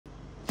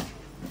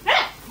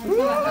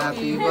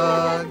Happy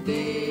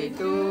birthday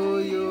to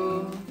you.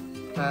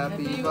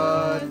 Happy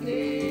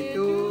birthday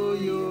to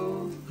you.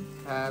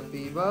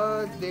 Happy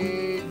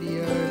birthday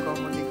dear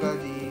Kamalika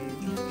ji.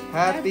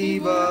 Happy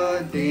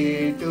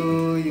birthday to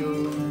you.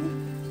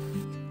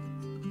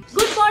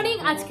 Good morning.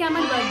 আজকে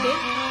আমার birthday.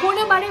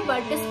 কোনোবারে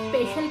birthday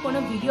special কোনো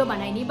video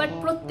বানাইনি, but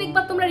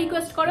প্রত্যেকবার তোমরা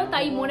request করো,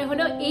 তাই মনে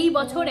হলো এই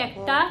বছর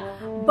একটা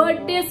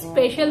বার্থডে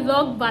স্পেশাল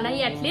ব্লগ বানাই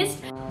অ্যাটলিস্ট।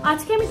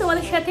 আজকে আমি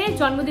তোমাদের সাথে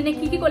জন্মদিনে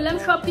কি কি করলাম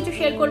সবকিছু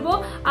শেয়ার করব,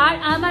 আর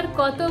আমার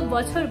কত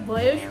বছর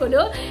বয়স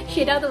হলো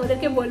সেটাও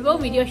তোমাদেরকে বলবো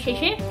ভিডিও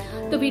শেষে।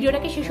 তো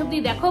ভিডিওটাকে শেষ অবধি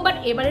দেখো। বাট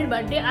এবারের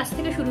বার্থডে আজ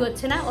থেকে শুরু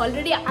হচ্ছে না,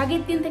 অলরেডি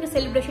আগের দিন থেকে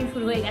সেলিব্রেশন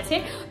শুরু হয়ে গেছে।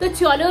 তো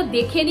চলো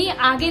দেখে নিই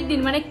আগের দিন,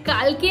 মানে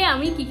কালকে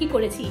আমি কি কি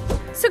করেছি।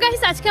 সো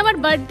গাইস, আজকে আমার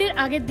বার্থডের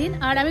আগের দিন,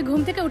 আর আমি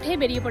ঘুম থেকে উঠেই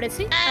বেরিয়ে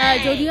পড়েছি।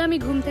 যদিও আমি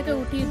ঘুম থেকে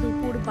উঠি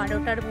দুপুর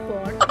 12টার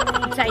পর,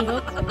 যাই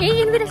হোক এই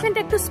ইনভিটেশনটা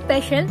একটু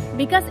স্পেশাল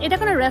বিকজ এটা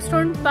কোনো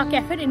রেস্টুরেন্ট বা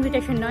ক্যাফের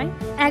ইনভিটেশন নয়।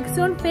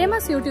 একজন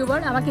ফেমাস ইউটিউবার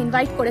আমাকে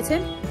ইনভাইট করেছেন,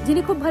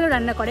 যিনি খুব ভালো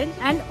রান্না করেন,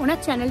 অ্যান্ড ওনার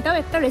চ্যানেলটাও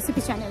একটা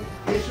রেসিপি চ্যানেল।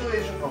 এসো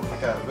এসো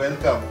কমলিকা,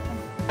 ওয়েলকাম।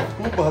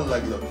 খুব ভালো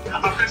লাগলো।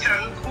 আপনার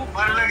চ্যানেল খুব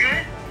ভালো লাগে,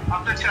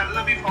 আপনার চ্যানেল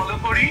আমি ফলো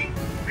করি,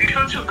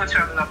 ভীষণ সুন্দর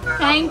চ্যানেল আপনার।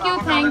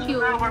 থ্যাংক ইউ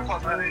আমার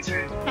কথা হয়েছে,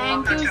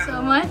 থ্যাংক ইউ সো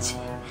মাচ।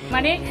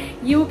 মানে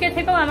ইউকে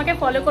থেকেও আমাকে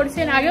ফলো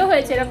করছেন, আগেও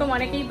হয়েছে এরকম,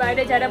 অনেকেই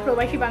বাইরে যারা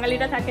প্রবাসী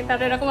বাঙালিরা থাকে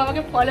তারা এরকম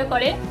আমাকে ফলো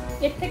করে।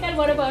 এর থেকে আর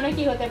বড় পাওনা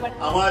কি হতে পারে।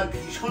 আমার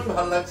ভীষণ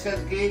ভালো লাগছে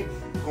আজকে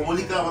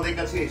কমলিকা আমাদের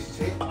কাছে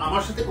এসেছে।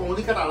 আমার সাথে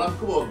কমলিকার আলাপ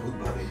খুব অদ্ভুত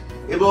ভাবে,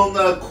 এবং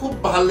খুব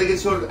ভালো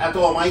লেগেছে ওর এত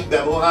অমায়িক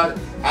ব্যবহার,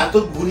 এত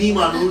গুণী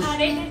মানুষ,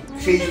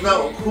 সেই জন্য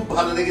খুব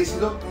ভালো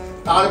লেগেছিল।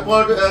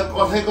 তারপর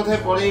কথায়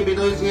কথায় পরে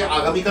বেরোয় যে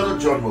আগামীকাল ওর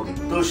জন্মদিন।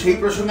 তো সেই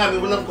প্রসঙ্গে আমি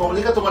বললাম,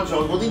 কমলিকা তোমার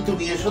জন্মদিন,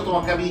 তুমি এসো,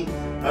 তোমাকে আমি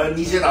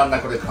নিজে রান্না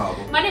করে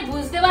খাওয়াবো। মানে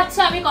বুঝতে পারছো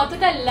আমি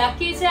কতটা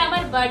লাকি যে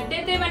আমার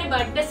বার্থডেতে, মানে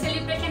বার্থডে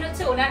সেলিব্রেশন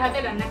হচ্ছে ওনার হাতে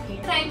রান্না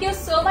খেয়ে। থ্যাংক ইউ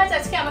সো মাচ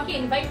আজকে আমাকে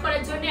ইনভাইট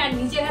করার জন্য, আর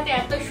নিজের হাতে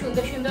এত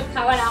সুন্দর সুন্দর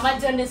খাবার আমার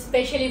জন্য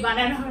স্পেশালি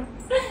বানানোর।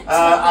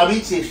 আমি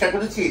চেষ্টা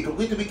করেছি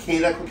এটুকুই, তুমি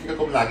খেয়ে রাখো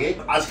কিরকম লাগে।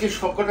 আজকে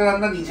সবকটা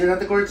রান্না নিজের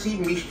হাতে করেছি,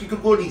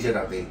 মিষ্টিটুকুও নিজের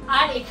হাতে।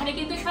 আর এখানে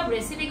কিন্তু সব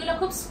রেসিপি গুলো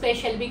খুব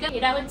স্পেশাল বিকজ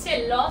এরা হচ্ছে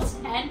লস্ট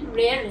এন্ড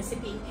রেয়ার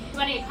রেসিপি।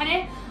 মানে এখানে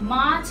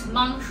মাছ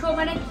মাংস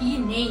মানে কি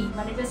নেই,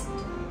 মানে জাস্ট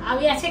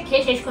আমি আজকে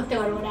খেয়ে শেষ করতে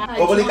পারবো না।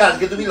 কমলিকা,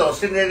 আজকে তুমি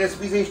লস্ট এন্ড রেয়ার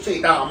রেসিপিস এসেছো,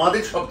 এটা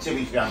আমাদের সবচেয়ে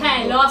বেশি আনন্দ।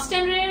 হ্যাঁ, লস্ট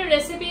এন্ড রেয়ার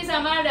রেসিপিস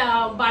আমার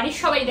বাড়ির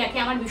সবাই দেখে,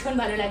 আমার ভীষণ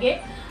ভালো লাগে,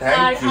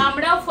 আর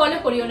আমরাও ফলো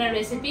করি ওনার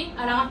রেসিপি।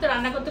 আর আমার তো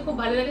রান্না করতে খুব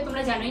ভালো লাগে,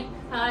 তোমরা জানোই।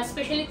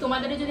 স্পেশালি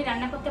তোমাদেরও যদি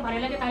রান্না করতে ভালো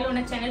লাগে তাহলে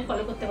ওনার চ্যানেল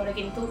ফলো করতে পারো।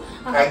 কিন্তু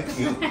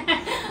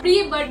প্রি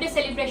বার্থডে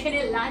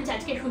সেলিব্রেশনের লাঞ্চ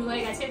আজকে শুরু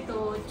হয়ে গেছে, তো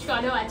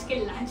চলো আজকে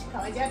লাঞ্চ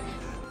খাওয়া যাক।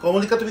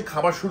 কমলিকা, তুমি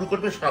খাবার শুরু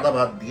করবে সাদা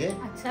ভাত দিয়ে।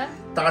 আচ্ছা।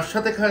 তার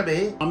সাথে খাবে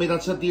আমের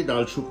আচার দিয়ে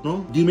ডাল শুকনো,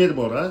 ডিমের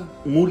বড়া,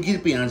 মুরগির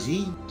পেঁয়াজি,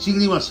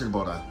 চিংড়ি মাছের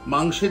বড়া,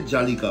 মাংসের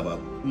জালি কাবাব,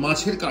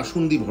 মাছের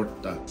কাসুন্দি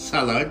ভর্তা,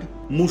 সালাড,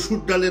 মুসুর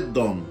ডালের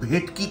দম,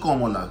 ভেটকি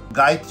কমলা,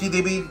 গায়ত্রী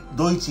দেবীর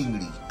দই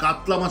চিংড়ি,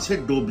 কাতলা মাছের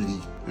ডবলি,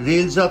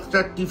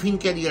 রেলযাত্রার টিফিন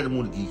ক্যারিয়ার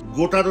মুরগি,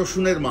 গোটা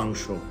রসুনের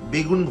মাংস,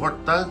 বেগুন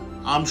ভর্তা,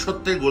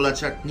 আমসত্ত্বের গোলা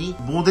চাটনি,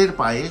 বোঁদের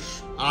পায়েস,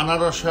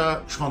 আনারসা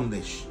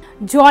সন্দেশ।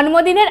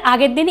 জন্মদিনের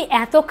আগের দিনই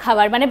এত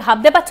খাবার, মানে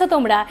ভাবতে পারছো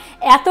তোমরা,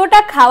 এতটা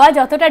খাওয়া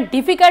যতটা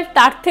ডিফিকাল্ট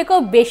তার থেকেও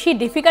বেশি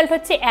ডিফিকাল্ট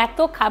হচ্ছে এত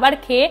খাবার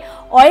খেয়ে,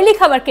 অয়েলি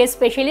খাবার খেয়ে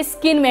স্পেশালি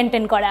স্কিন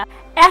মেনটেন করা।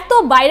 এত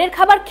বাইরের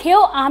খাবার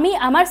খেয়েও আমি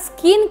আমার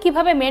স্কিন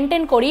কিভাবে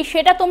মেনটেন করি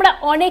সেটা তোমরা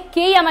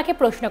অনেকেই আমাকে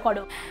প্রশ্ন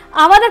করো।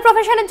 আমাদের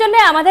প্রফেশনের জন্য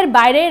আমাদের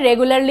বাইরে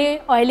রেগুলারলি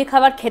অয়েলি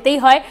খাবার খেতেই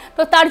হয়,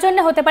 তো তার জন্য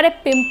হতে পারে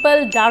পিম্পল,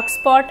 ডার্ক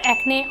স্পট,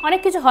 অ্যাকনে, অনেক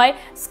কিছু হয়,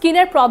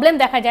 স্কিনের প্রবলেম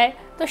দেখা যায়।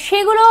 তো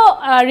সেগুলো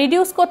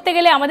রিডিউস করতে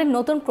গেলে আমাদের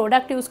নতুন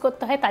প্রোডাক্ট ইউজ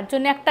করতে হয়, তার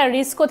জন্য একটা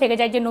রিস্কও থেকে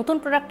যায় যে নতুন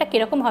প্রোডাক্টটা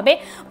কীরকম হবে।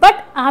 বাট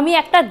আমি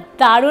একটা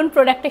দারুণ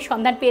প্রোডাক্টের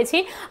সন্ধান পেয়েছি,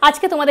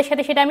 আজকে তোমাদের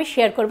সাথে সেটা আমি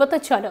শেয়ার করবো। তো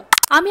চলো,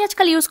 আমি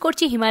আজকাল ইউজ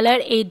করছি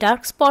হিমালয়ের এই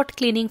dark spot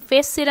cleaning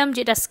face serum,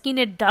 যেটা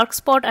স্কিনের ডার্ক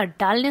স্পট আর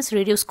ডালনেস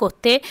রিডিউস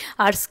করতে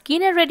আর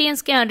স্কিনের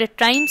রেডিয়েন্সকে 100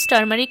 টাইমস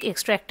টার্মারিক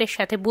এক্সট্র্যাক্টের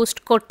সাথে বুস্ট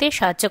করতে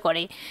সাহায্য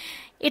করে।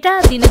 এটা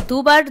দিনে 2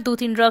 বার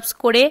 2-3 ড্রপস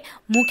করে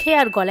মুখে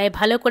আর গলায়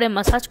ভালো করে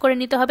মাসাজ করে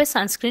নিতে হবে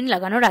সানস্ক্রিন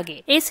লাগানোর আগে।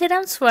 এই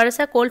serum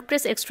সোয়ারেসা cold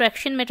press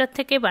extraction method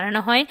থেকে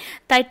বানানো হয়,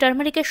 তাই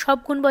টার্মারিকের সব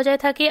গুণ বজায়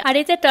থাকে। আর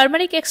এতে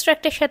টার্মারিক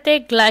এক্সট্রাক্টের সাথে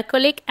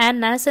গ্লাইকোলিক অ্যান্ড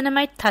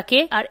নায়াসিনামাইড থাকে,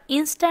 আর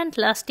ইনস্ট্যান্ট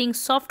লাস্টিং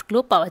সফট গ্লো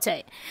পাওয়া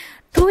যায়।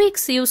 2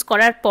 উইকস ইউজ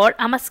করার পর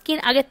আমার স্কিন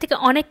আগের থেকে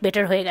অনেক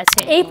বেটার হয়ে গেছে।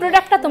 এই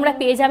প্রোডাক্টটা তোমরা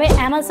পেয়ে যাবে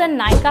অ্যামাজন,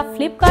 নাইকা,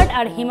 ফ্লিপকার্ট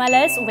আর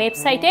হিমালয়াস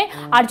ওয়েবসাইটে।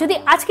 আর যদি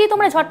আজকেই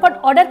তোমরা ঝটপট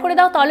অর্ডার করে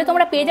দাও তাহলে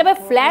তোমরা পেয়ে যাবে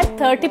ফ্ল্যাট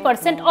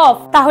 30% অফ।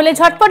 তাহলে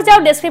ঝটপট যাও,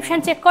 ডেসক্রিপশন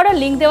চেক করো,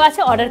 লিংক দেওয়া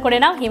আছে, অর্ডার করে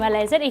নাও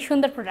হিমালয়াসের এই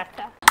সুন্দর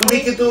প্রোডাক্টটা। তুমি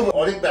কিন্তু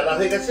অনেক বেলা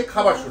হয়ে গেছে,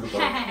 খাবার শুরু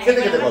করো, খেতে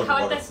খেতে গল্প করো।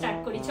 খাবারটা স্টার্ট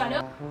করি চলো।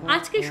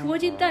 আজকে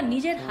শুভজিৎ দা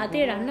নিজের হাতে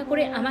রান্না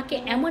করে আমাকে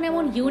এমন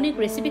এমন ইউনিক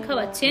রেসিপি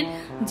খাওয়াচ্ছেন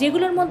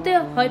যেগুলোর মধ্যে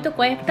হয়তো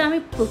কয়েকটা আমি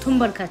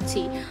প্রথমবার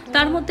খাচ্ছি।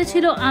 তার মধ্যে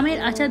ছিল আমের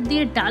আচার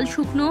দিয়ে ডাল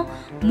শুকনো,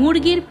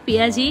 মুরগির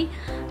পেঁয়াজি,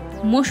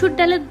 মসুর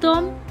ডালের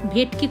দম,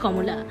 ভেটকি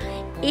কমলা।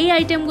 এই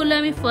আইটেমগুলো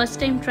আমি ফার্স্ট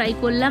টাইম ট্রাই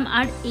করলাম,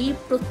 আর এই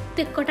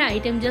প্রত্যেক কটা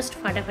আইটেম জাস্ট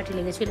ফাটাফাটি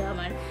লেগেছিল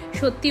আমার,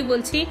 সত্যি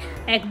বলছি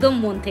একদম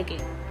মন থেকে।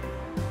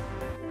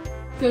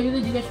 কেউ যদি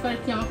জিজ্ঞেস করে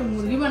কি আমাকে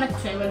মুরগি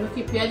বানাচ্ছ, আমি বলবো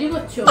কি পেঁয়াজি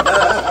করছো,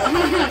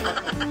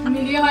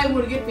 মিলিয়ে হয়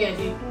মুরগির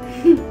পেঁয়াজি।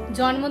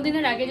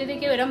 জন্মদিনের আগে যদি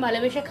কেউ এরকম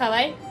ভালোবেসে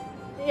খাওয়ায়,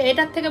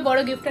 এটার থেকে বড়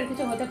গিফট আর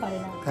কিছু হতে পারে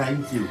না।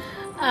 Thank you.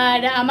 আর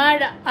আমার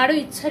আরো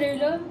ইচ্ছা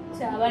রইল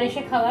আবার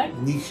এসে খাওয়ার,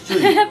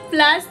 নিশ্চয়ই,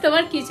 প্লাস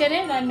তোমার কিচেনে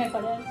রান্না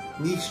করার।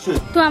 নিশ্চয়ই।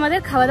 তো আমাদের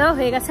খাওয়া দাওয়া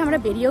হয়ে গেছে, আমরা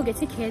বেরিয়েও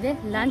গেছি, খেয়ে দিয়ে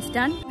লাঞ্চ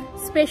ডান।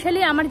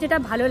 স্পেশালি আমার যেটা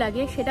ভালো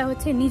লাগে সেটা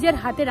হচ্ছে নিজের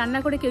হাতে রান্না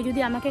করে কেউ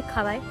যদি আমাকে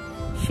খাওয়ায়,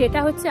 সেটা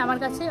হচ্ছে আমার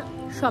কাছে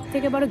সব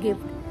থেকে বড়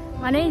গিফট।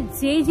 মানে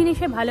যেই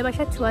জিনিসে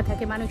ভালোবাসার ছোঁয়া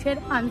থাকে, মানুষের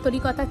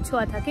আন্তরিকতার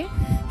ছোঁয়া থাকে,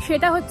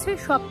 সেটা হচ্ছে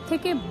সব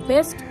থেকে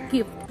বেস্ট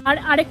গিফট। আর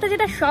আরেকটা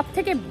যেটা সব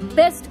থেকে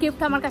বেস্ট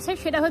গিফট আমার কাছে,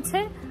 সেটা হচ্ছে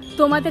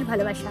তোমাদের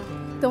ভালোবাসা,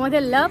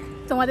 তোমাদের লাভ,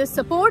 তোমাদের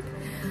সাপোর্ট।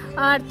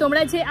 আর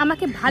তোমরা যে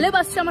আমাকে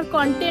ভালোবাসছো, আমার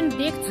কন্টেন্ট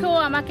দেখছো,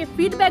 আমাকে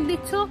ফিডব্যাক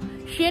দিচ্ছ,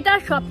 সেটা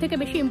সব থেকে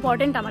বেশি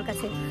ইম্পর্টেন্ট আমার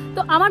কাছে।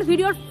 তো আমার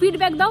ভিডিওর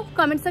ফিডব্যাক দাও,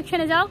 কমেন্ট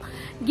সেকশনে যাও,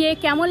 গিয়ে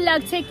কেমন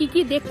লাগছে, কি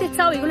কি দেখতে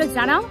চাও, এগুলো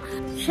জানাও।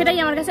 সেটাই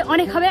আমার কাছে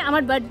অনেক হবে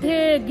আমার বার্থডে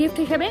গিফট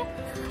হিসেবে।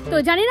 তো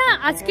জানি না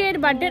আজকের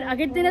বার্থডের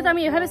আগের দিনে তো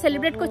আমি এভাবে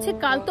সেলিব্রেট করছি,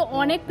 কাল তো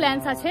অনেক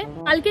প্ল্যানস আছে,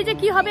 কালকে যে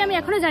কি হবে আমি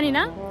এখনো জানি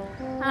না।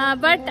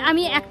 বাট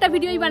আমি একটা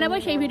ভিডিওই বানাবো,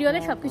 সেই ভিডিওতে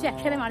সবকিছু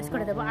একসাথে মার্চ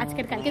করে দেবো,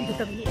 আজকের কালকে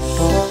দুটো ভিডিও।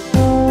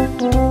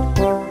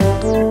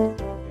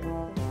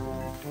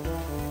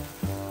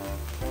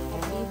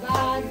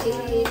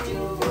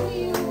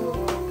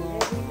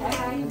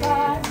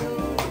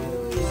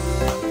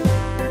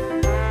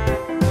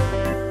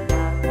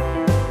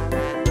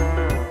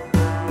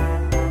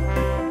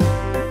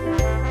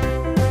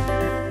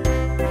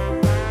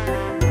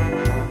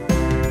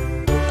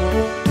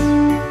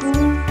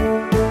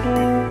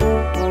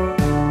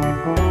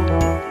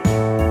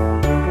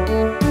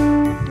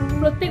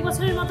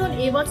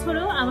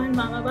 এবছরও আমার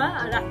মা বাবা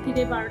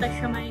রাত্রিরে 12টার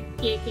সময়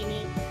কেক এনে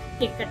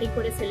কেক কাটিং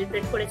করে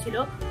সেলিব্রেট করেছিল।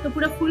 তো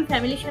পুরো ফুল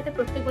ফ্যামিলির সাথে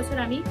প্রত্যেক বছর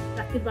আমি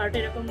রাত্রি 12টা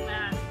এরকম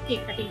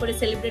কেক কাটিং করে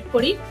সেলিব্রেট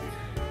করি।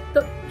 তো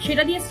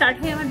সেটা দিয়ে স্টার্ট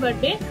হয় আমার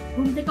বার্থডে।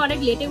 ঘুম থেকে অনেক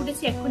লেটে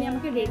উঠেছি, এখনই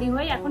আমাকে রেডি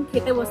হয়ে এখন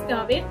খেতে বসতে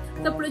হবে।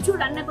 তো প্রচুর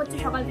রান্না করছে,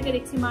 সকাল থেকে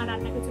দেখছি মা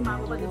রান্না করছে, মা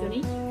বাবা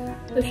দুজনেই।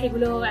 তো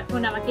সেগুলো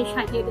এখন আমাকে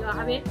সাজিয়ে দেওয়া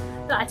হবে।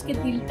 তো আজকের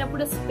দিনটা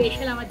পুরো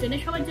স্পেশাল আমার জন্য,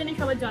 সবার জন্য,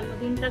 সবার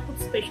জন্মদিনটা খুব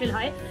স্পেশাল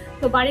হয়।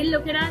 তো বাড়ির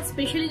লোকেরা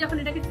স্পেশালি যখন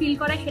এটাকে ফিল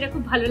করায় সেটা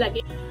খুব ভালো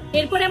লাগে।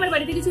 এরপরে আমার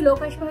বাড়িতে কিছু লোক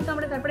আসবে, হয়তো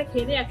আমরা তারপরে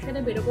খেয়ে দিয়ে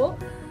একসাথে বেরোবো।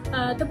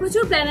 তো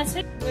প্রচুর প্ল্যান আছে।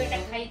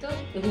 খাই তো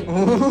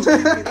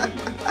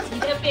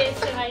খিদে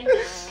পেয়েছে ভাই,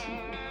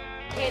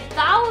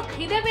 তাও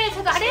খিদে পেয়েছে।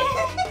 আরে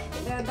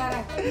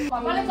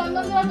কপালে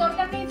চন্দন দেওয়ার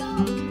দরকার নেই, তো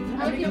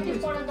আমি টিপ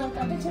করার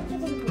দরকার নেই। ছোট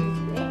ছোট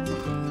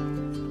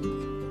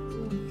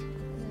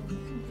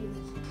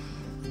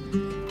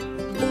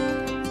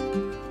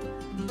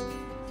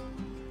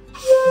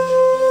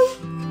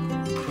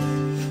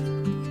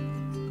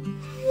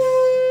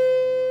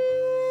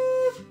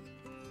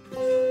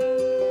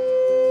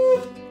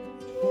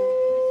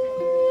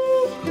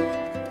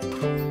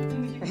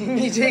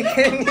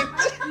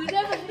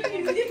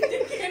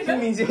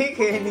নিজেই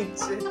খেয়ে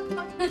নিচ্ছে।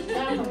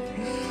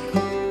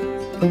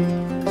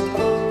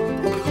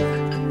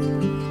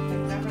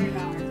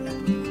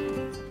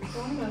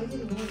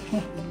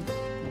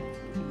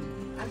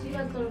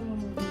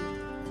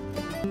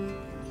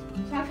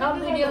 সব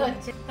ভিডিও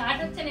হচ্ছে, কাট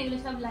হচ্ছে না, এগুলো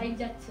সব লাইভ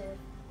যাচ্ছে।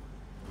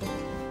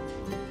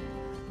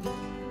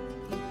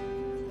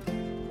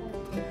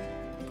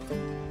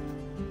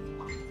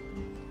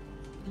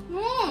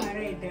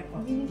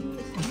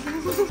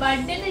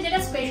 বার্থডেতে যেটা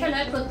স্পেশাল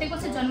হয়, প্রত্যেক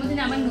বছর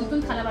জন্মদিনে আমার নতুন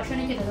থালা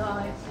বাসনে খেতে দেওয়া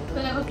হয়। তো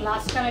দেখো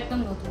গ্লাসটাও একদম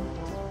নতুন,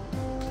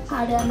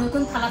 আর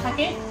নতুন থালা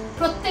থাকে।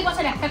 প্রত্যেক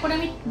বছর একটা করে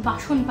আমি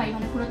বাসন পাই,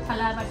 মানে পুরো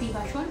থালা বাটি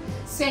বাসন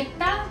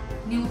সেটটা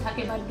নিউ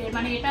থাকে বার্থডে।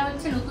 মানে এটা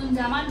হচ্ছে নতুন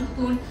জামা,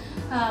 নতুন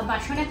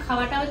বাসনে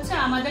খাওয়াটা হচ্ছে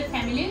আমাদের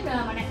ফ্যামিলির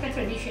মানে একটা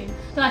ট্রেডিশন।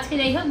 তো আজকে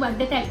যাই হোক,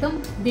 বার্থডেতে একদম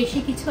বেশি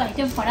কিছু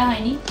আইটেম করা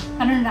হয়নি,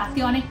 কারণ রাতে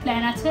অনেক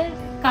প্ল্যান আছে।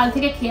 কাল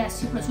থেকে খেয়ে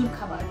আসছি প্রচুর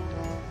খাবার।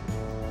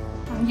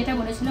 আমি যেটা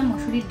বলেছিলাম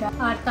মসুরির ডাল,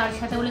 আর তার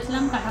সাথে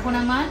বলেছিলাম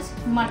কাটাপোনা মাছ,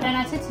 মাটন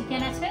আছে,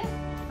 চিকেন আছে,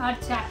 আর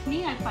চাটনি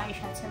আর পায়েস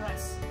আছে,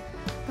 বাস।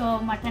 তো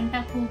মাটনটা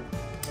খুব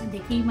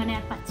দেখেই মানে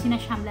আর পাচ্ছি না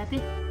সামলাতে।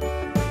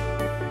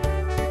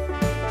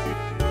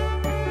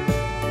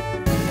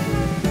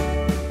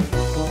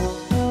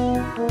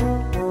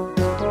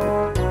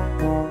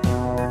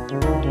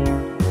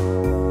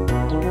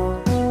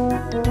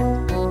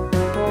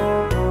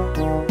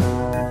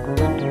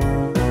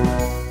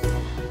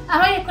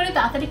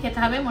 তাড়াতাড়ি খেতে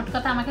হবে, মোট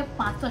কথা আমাকে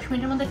 5-10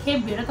 মিনিটের মধ্যে খেয়ে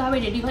বেরোতে হবে,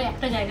 রেডি হয়ে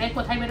একটা জায়গায়।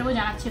 কোথায় বেরোবো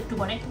জানাচ্ছি একটু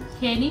পরে।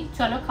 খেয়ে নিই,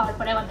 চলো, খাওয়ার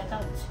পরে আবার দেখা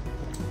হচ্ছে।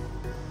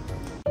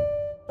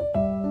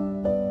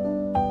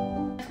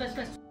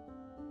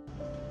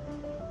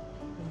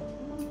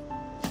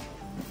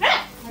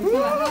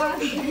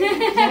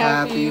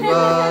 Happy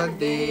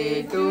birthday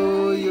to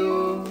you,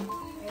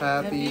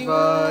 happy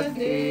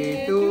birthday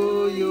to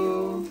you,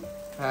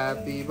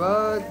 happy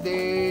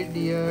birthday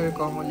dear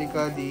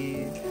Kamalika di,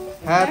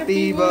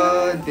 happy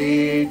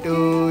birthday to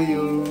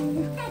you.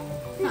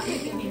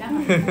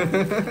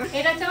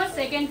 এটা হচ্ছে আমার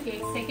সেকেন্ড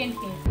কেক।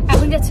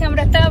 এখন যাচ্ছি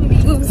আমরা একটা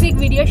মিউজিক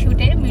ভিডিও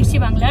শুটে মির্চি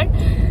বাংলার।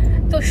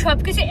 তো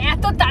সবকিছু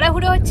এত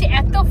তাড়াহুড়ো হচ্ছে,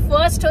 এত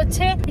ফার্স্ট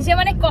হচ্ছে যে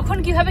মানে কখন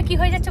কিভাবে কি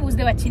হয়ে যাচ্ছে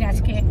বুঝতে পারছি না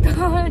আজকে। তো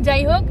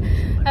যাই হোক,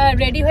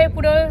 রেডি হয়ে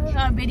পুরো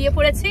বেরিয়ে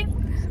পড়েছি।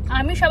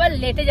 আমি সবার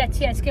লেটে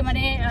যাচ্ছি আজকে,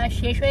 মানে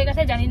শেষ হয়ে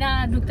গেছে, জানি না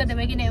ঢুকতে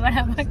দেবে কিনা এবার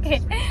আমাকে।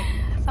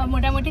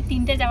 মোটামুটি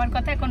 3টে যাওয়ার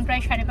কথা, এখন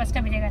প্রায় 5:30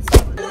 বেজে গেছে।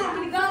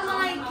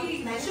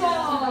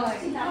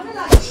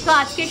 তো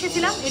আজকে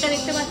এসেছিলাম, এটা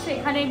দেখতে পাচ্ছি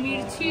এখানে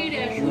মির্চির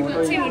শুট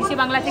হচ্ছে, মির্চি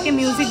বাংলা থেকে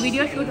মিউজিক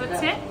ভিডিও শুট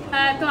হচ্ছে।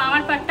 তো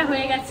আমার পার্টটা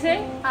হয়ে গেছে,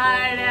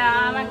 আর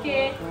আমাকে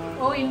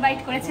ও ইনভাইট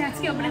করেছে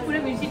আজকে, ওখানে পুরো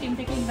মির্চি টিম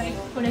থেকে ইনভাইট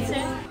করেছে।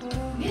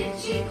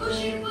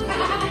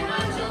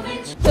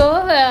 তো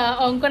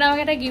অঙ্কন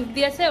আমাকে একটা গিফট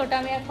দিয়েছে, ওটা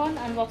আমি এখন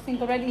আনবক্সিং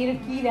করবো।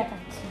 কি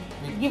দেখাচ্ছি,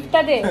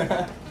 গিফটটা দে।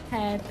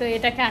 হ্যাঁ, তো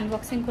এটাকে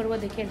আনবক্সিং করবো,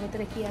 দেখি এর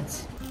ভেতরে কি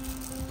আছে।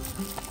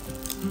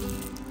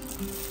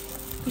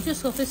 কিছু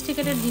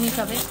সোফিস্টিকেটেড জিনিস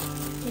হবে।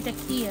 এটা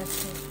কি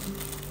আছে?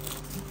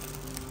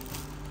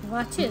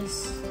 ওয়াচেস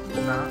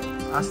না,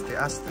 আস্তে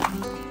আস্তে।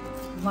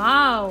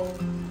 ওয়াও,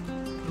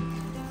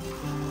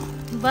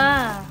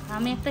 বাহ,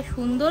 আমি একটা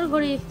সুন্দর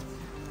ঘড়ি।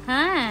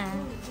 হ্যাঁ,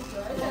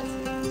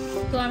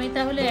 তো আমি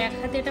তাহলে এক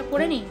হাতে এটা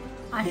করে নিই।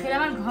 আসলে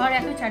আমার ঘর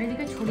এত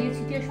চারিদিকে ছড়িয়ে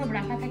ছিটিয়ে সব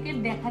রাখা থাকে,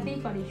 দেখাতেই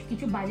পারিস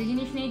কিছু বাজে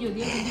জিনিস নেই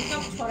যদিও, কিন্তু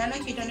সব ছড়ানো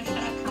ছিটানো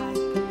সারা খায়।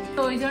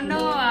 তো ওই জন্য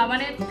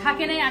মানে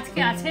থাকে নাই, আজকে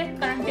আছে,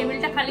 কারণ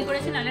টেবিলটা খালি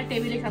করেছি, নাহলে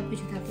টেবিলে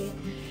সবকিছু থাকে।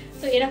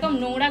 তো এরকম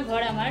নোংরা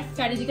ঘর আমার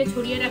চারিদিকে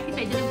ছড়িয়ে রাখি,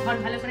 তাই জন্য ঘর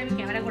ভালো করে আমি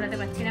ক্যামেরা ঘোরাতে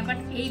পারছি না। বাট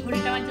এই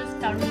ঘড়িটা আমার জাস্ট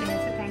দারুণ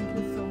লেগেছে, থ্যাংক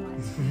ইউ সো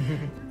মাচ।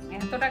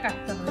 এতটা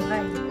কাটতে হবে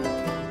ভাই,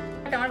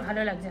 আমার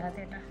ভালো লাগছে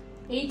হাতে এটা।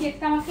 এই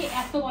কেকটা আমাকে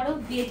এত বড়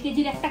 1.5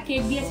 কেজির একটা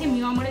কেক দিয়েছে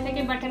মিওয়ামোরে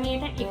থেকে, বাট আমি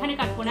এটা এখানে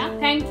কাটবো না।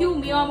 থ্যাংক ইউ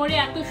মিওয়ামোরে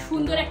এত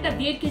সুন্দর একটা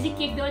 1.5 কেজি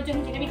কেক দেওয়ার জন্য,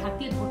 যেটা আমি হাত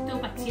দিয়ে ধরতেও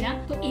পারছি না।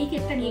 তো এই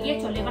কেকটা নিয়ে গিয়ে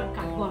চলে এবার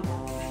কাটবো আমরা।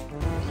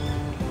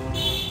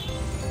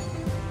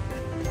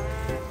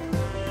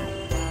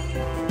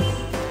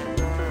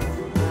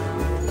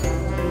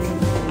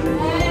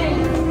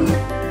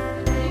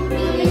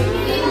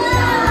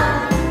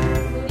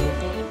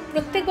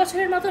 প্রত্যেক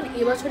বছরের মতন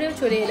এবছরেও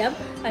চলে এলাম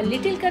আর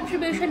লিটল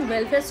কন্ট্রিবিউশন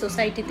ওয়েলফেয়ার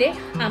সোসাইটিতে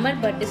আমার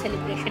বার্থডে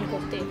সেলিব্রেশন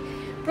করতে।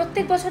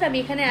 প্রত্যেক বছর আমি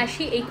এখানে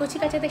আসি, এই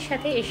কচিকাচাদের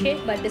সাথে এসে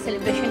বার্থডে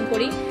সেলিব্রেশন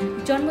করি।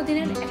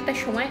 জন্মদিনের একটা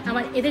সময়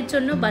আমার এদের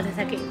জন্য বাধা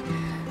থাকে।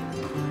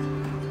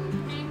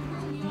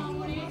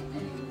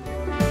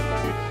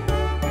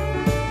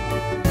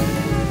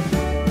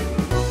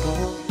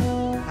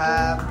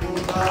 Happy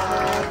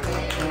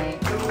birthday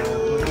to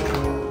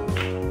you.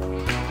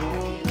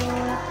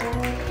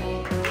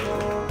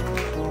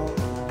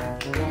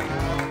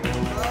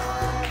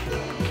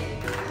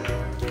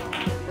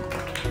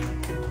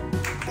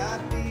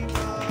 Happy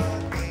birthday.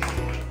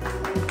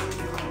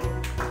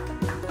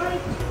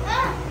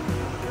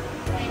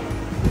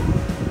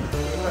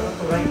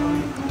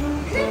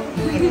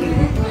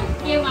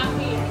 ये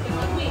माफी है, ये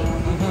माफी।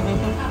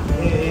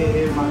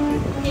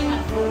 ये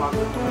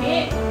माफी। ये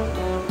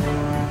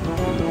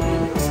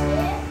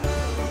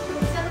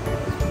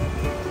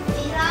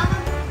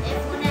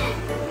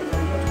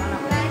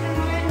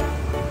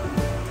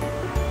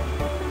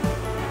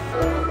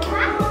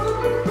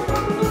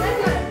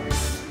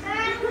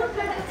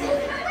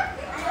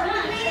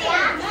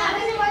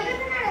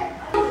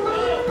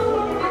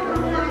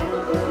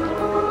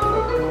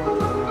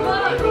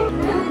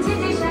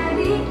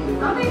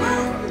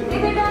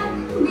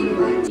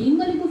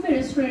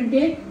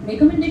রেস্টুরেন্টের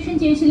রেকমেন্ডেশন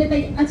চেয়েছিলে,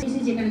 তাই আজকে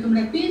যেখানে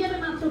তোমরা পেয়ে যাবে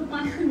মাত্র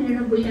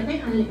 599 টাকায়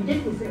আনলিমিটেড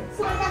বুফে।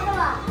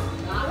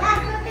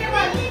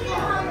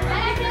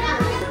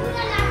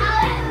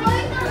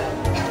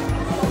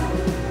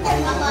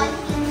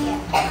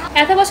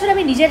 এত বছর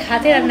আমি নিজের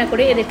হাতে রান্না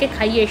করে এদেরকে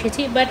খাইয়ে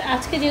এসেছি, বাট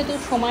আজকে যেহেতু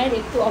সময়ের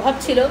একটু অভাব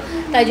ছিল,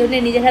 তাই জন্য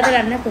নিজের হাতে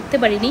রান্না করতে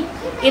পারিনি।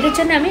 এদের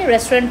জন্য আমি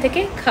রেস্টুরেন্ট থেকে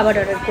খাবার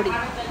অর্ডার করি।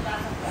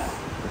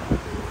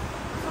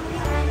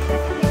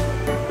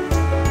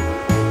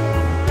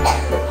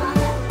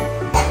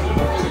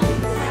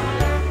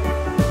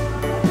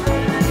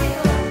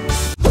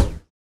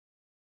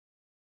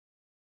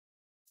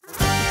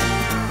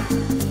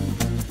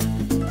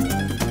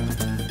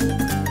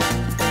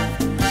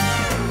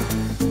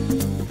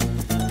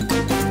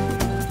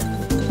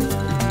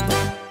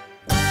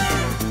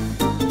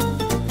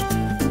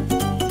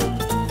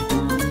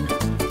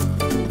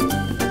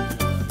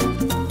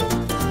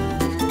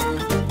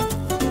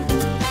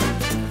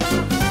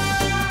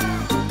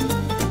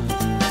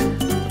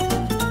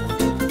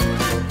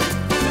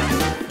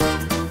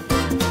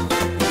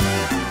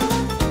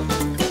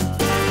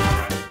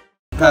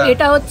 তো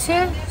এটা হচ্ছে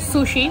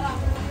সুশি।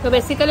 তো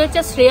বেসিক্যালি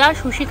হচ্ছে শ্রেয়া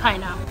সুশি খায়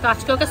না, তো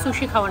আজকে ওকে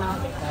সুশি খাওয়ানো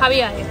হবে। খাবি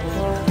আগে?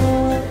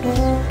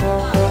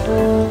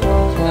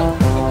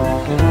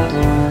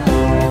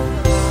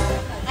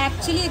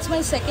 Actually, it's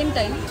my second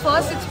time.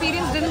 First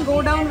experience didn't go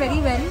down very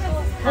well.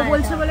 ও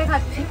বলছে বলে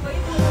খাচ্ছি।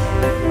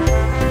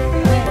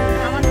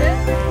 আমাদের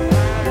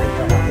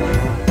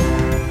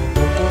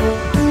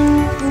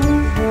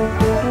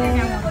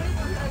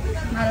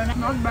ভালো না,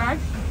 not bad.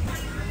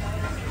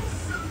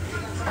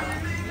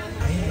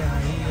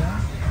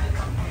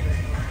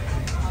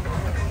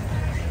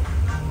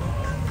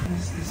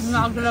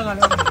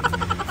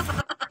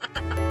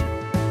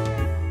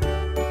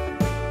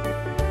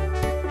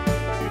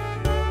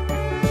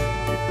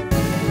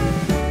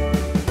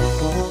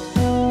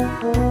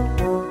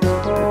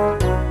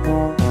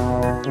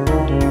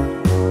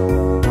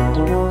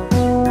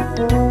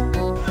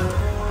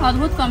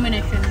 Good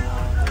combination.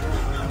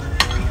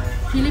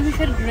 Chilli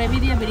ফিশের gravy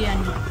দিয়ে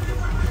বিরিয়ানি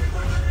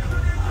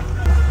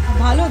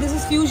ভালো, this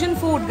is fusion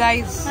food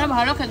guys.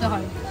 ভালো খেতে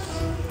হয়।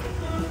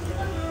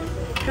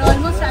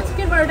 অলমোস্ট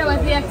আজকের 12টা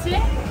বাজে যাচ্ছে।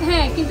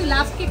 হ্যাঁ, কিন্তু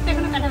লাস্ট কেকটা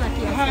এখনো কাটা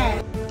বাকি আছে। হ্যাঁ,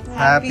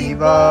 happy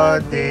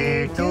birthday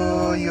to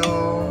you,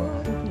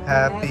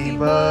 happy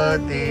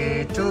birthday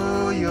to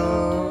you,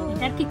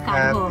 এটা কি কাটবো?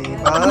 Happy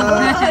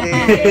birthday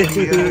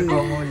dear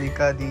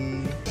Kamalika the.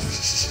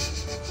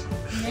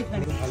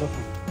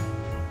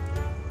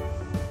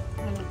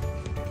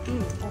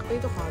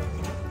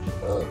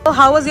 So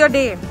how was your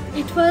day?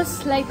 It was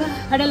like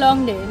had a long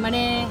day.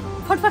 মানে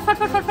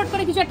ফটফট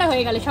করে কিছু একটা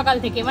হয়ে গেল সকাল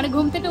থেকে। মানে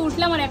ঘুম থেকে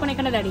উঠলাম আর এখন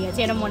এখানে দাঁড়িয়ে আছি,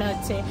 এরকম মনে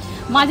হচ্ছে।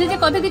 মাঝে যে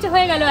কত কিছু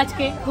হয়ে গেল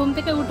আজকে। ঘুম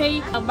থেকে উঠেই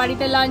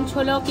বাড়িতে লাঞ্চ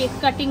হলো, কেক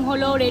কাটিং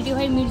হলো, রেডি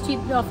হয়ে মির্চির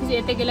অফিসে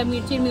যেতে গেলাম,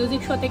 মির্চির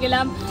মিউজিক শোতে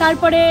গেলাম।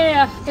 তারপরে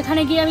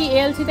এখানে গিয়ে আমি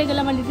এএলসিতে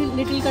গেলাম,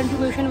 লিটল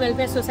কন্ট্রিবিউশন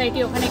ওয়েলফেয়ার সোসাইটি,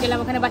 ওখানে গেলাম।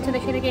 ওখানে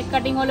বাচ্চাদের সাথে কেক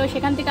কাটিং হলো।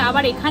 সেখান থেকে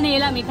আবার এখানে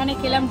এলাম, এখানে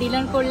খেলাম,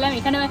 ডিনার করলাম,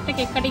 এখানেও একটা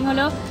কেক কাটিং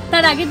হলো।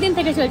 তার আগের দিন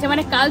থেকে চলছে,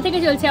 মানে কাল থেকে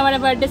চলছে আমার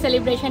বার্থডে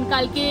সেলিব্রেশন।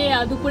 কালকে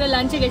দুপুরে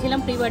লাঞ্চে গেছিলাম,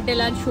 প্রি বার্থডে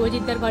লাঞ্চ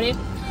শুভজিৎদার ঘরে।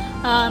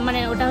 মানে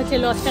ওটা হচ্ছে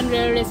লস্ট অ্যান্ড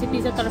রেয়ার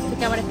রেসিপিসের তরফ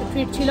থেকে আমার একটা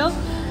ট্রিট ছিল।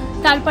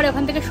 তারপরে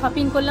ওখান থেকে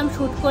শপিং করলাম,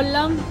 শ্যুট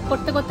করলাম,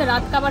 করতে করতে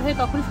রাত কাবার হয়ে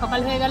কখন সকাল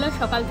হয়ে গেল।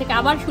 সকাল থেকে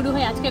আবার শুরু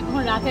হয়ে আজকে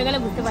কখন রাত হয়ে গেলে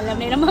বুঝতে পারলাম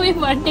না। এরমভাবেই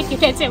বার্থডে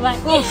কেটেছে ভাই।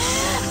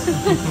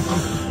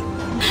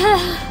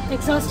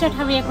 এক্সস্টেড।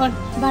 আমি এখন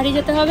বাড়ি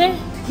যেতে হবে,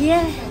 গিয়ে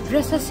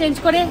ড্রেস চেঞ্জ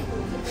করে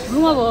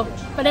ঘুমাবো।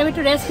 মানে আমি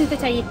একটু রেস্ট নিতে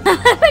চাই,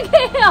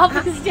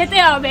 অফিস যেতে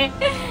হবে।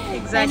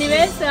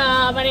 এনিওয়েজ,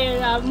 মানে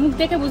মুখ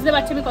দেখে বুঝতে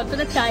পারছি আমি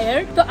কতটা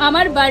টায়ার্ড। তো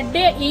আমার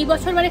বার্থডে এই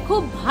বছর মানে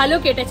খুব ভালো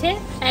কেটেছে।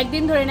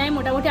 একদিন ধরে নেয়,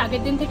 মোটামুটি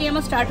আগের দিন থেকেই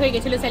আমার স্টার্ট হয়ে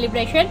গেছিল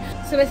সেলিব্রেশন।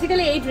 সো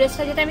বেসিক্যালি এই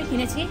ড্রেসটা যেটা আমি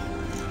কিনেছি,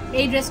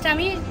 এই ড্রেসটা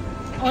আমি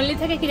অনলি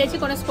থেকে কিনেছি,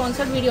 কোনো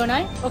স্পন্সর ভিডিও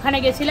নয়। ওখানে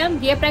গেছিলাম,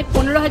 গিয়ে প্রায়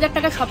 15,000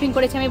 টাকা শপিং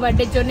করেছি আমি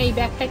বার্থডের জন্য। এই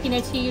ব্যাগটা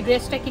কিনেছি,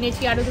 ড্রেসটা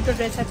কিনেছি, আরও দুটো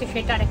ড্রেস আছে,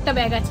 সেটা আরেকটা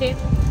ব্যাগ আছে।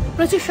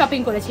 প্রচুর শপিং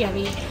করেছি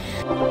আমি।